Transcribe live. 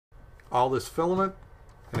All this filament,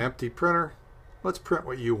 an empty printer. Let's print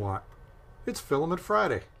what you want. It's Filament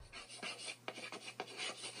Friday.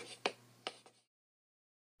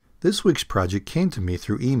 This week's project came to me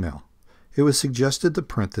through email. It was suggested to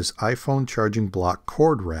print this iPhone charging block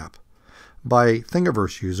cord wrap by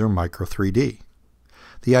Thingiverse user Micro3D.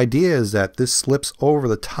 The idea is that this slips over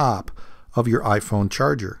the top of your iPhone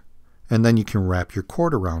charger, and then you can wrap your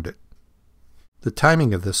cord around it. The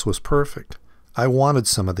timing of this was perfect. I wanted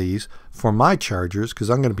some of these for my chargers because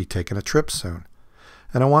I'm going to be taking a trip soon.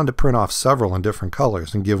 And I wanted to print off several in different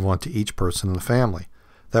colors and give one to each person in the family.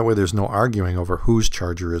 That way there's no arguing over whose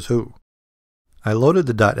charger is who. I loaded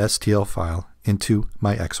the .stl file into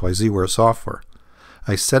my XYZware software.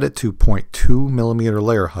 I set it to 0.2 millimeter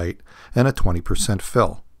layer height and a 20%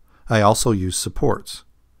 fill. I also used supports.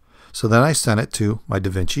 So then I sent it to my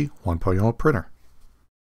DaVinci 1.0 printer.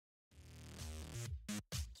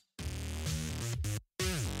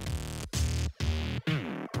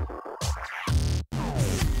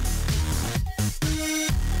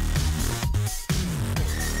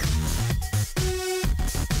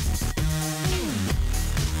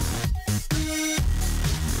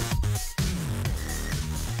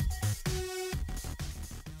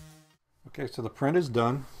 Okay, so the print is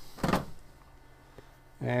done,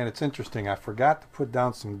 and it's interesting, I forgot to put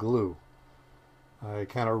down some glue. I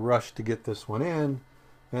kind of rushed to get this one in,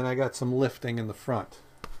 and I got some lifting in the front.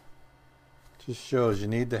 Just shows you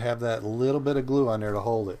need to have that little bit of glue on there to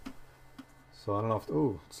hold it. So I don't know if,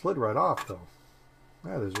 ooh, it slid right off though.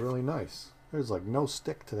 That is really nice. There's like no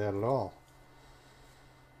stick to that at all.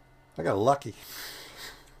 I got lucky.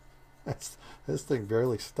 This thing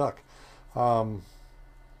barely stuck.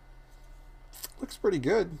 Looks pretty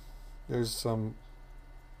good. There's some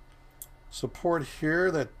support here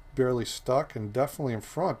that barely stuck and definitely in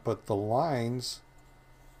front, but the lines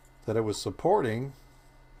that it was supporting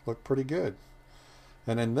look pretty good.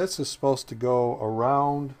 And then this is supposed to go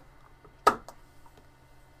around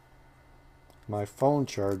my phone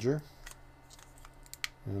charger.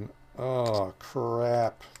 And oh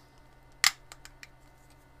crap.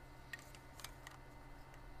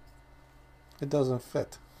 It doesn't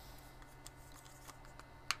fit.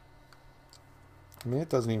 I mean, it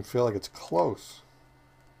doesn't even feel like it's close.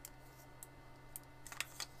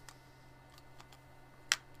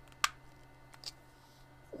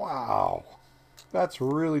 Wow. That's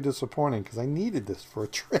really disappointing because I needed this for a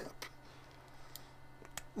trip.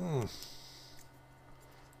 Well,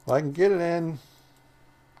 I can get it in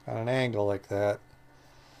at an angle like that.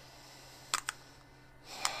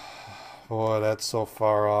 Boy, that's so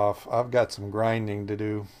far off. I've got some grinding to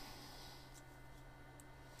do.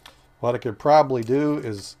 What I could probably do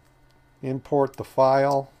is import the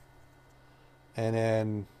file and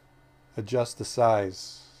then adjust the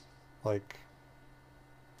size. Like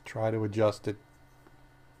try to adjust it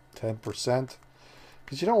 10%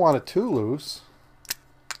 because you don't want it too loose.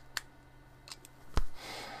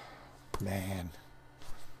 Man.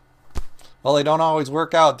 Well, they don't always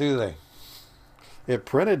work out, do they? It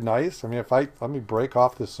printed nice. I mean, let me break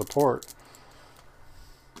off this support.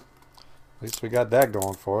 At least we got that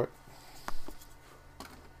going for it.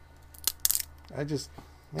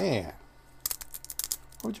 Man, why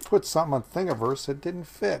would you put something on Thingiverse that didn't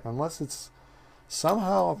fit unless it's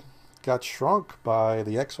somehow got shrunk by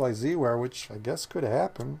the XYZware, which I guess could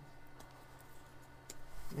happen.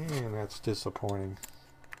 Man, that's disappointing.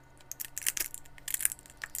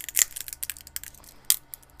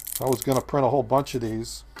 I was going to print a whole bunch of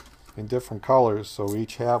these in different colors so we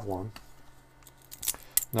each have one.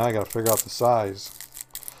 Now I got to figure out the size.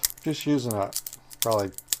 Just using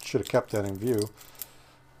probably should have kept that in view.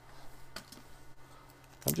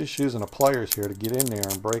 I'm just using the pliers here to get in there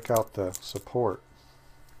and break out the support.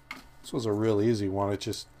 This was a real easy one. It's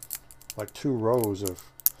just like 2 rows of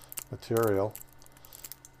material.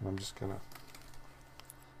 And I'm just gonna,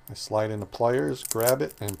 I slide in the pliers, grab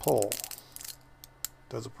it, and pull.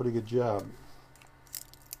 Does a pretty good job.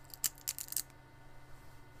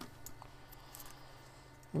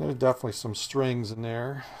 And there's definitely some strings in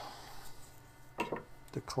there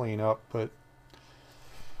to clean up, but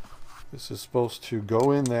this is supposed to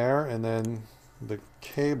go in there and then the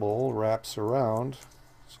cable wraps around.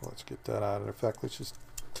 So let's get that out. In fact, let's just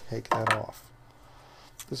take that off.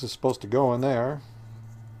 This is supposed to go in there.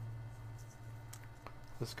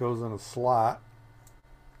 This goes in a slot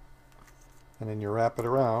and then you wrap it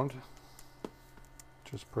around,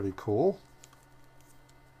 which is pretty cool.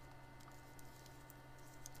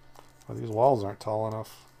 Well, these walls aren't tall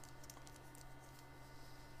enough.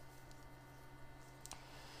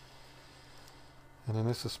 And then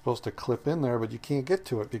this is supposed to clip in there, but you can't get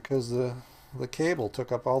to it because the the cable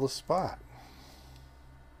took up all the spot.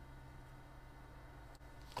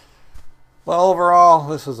 Well, overall,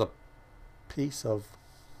 this is a piece of,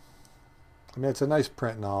 I mean, it's a nice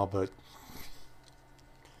print and all, but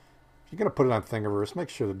if you're going to put it on Thingiverse, make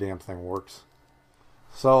sure the damn thing works.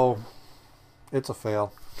 So, it's a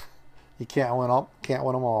fail. You can't win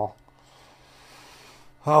them all.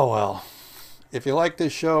 Oh well. If you like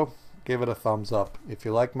this show, give it a thumbs up. If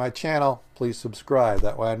you like my channel, please subscribe.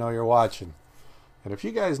 That way I know you're watching. And if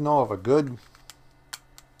you guys know of a good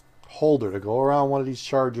holder to go around one of these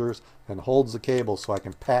chargers and holds the cable so I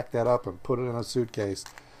can pack that up and put it in a suitcase,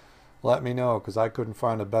 let me know, because I couldn't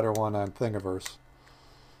find a better one on Thingiverse.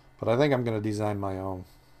 But I think I'm going to design my own.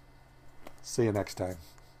 See you next time.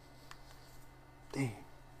 Damn.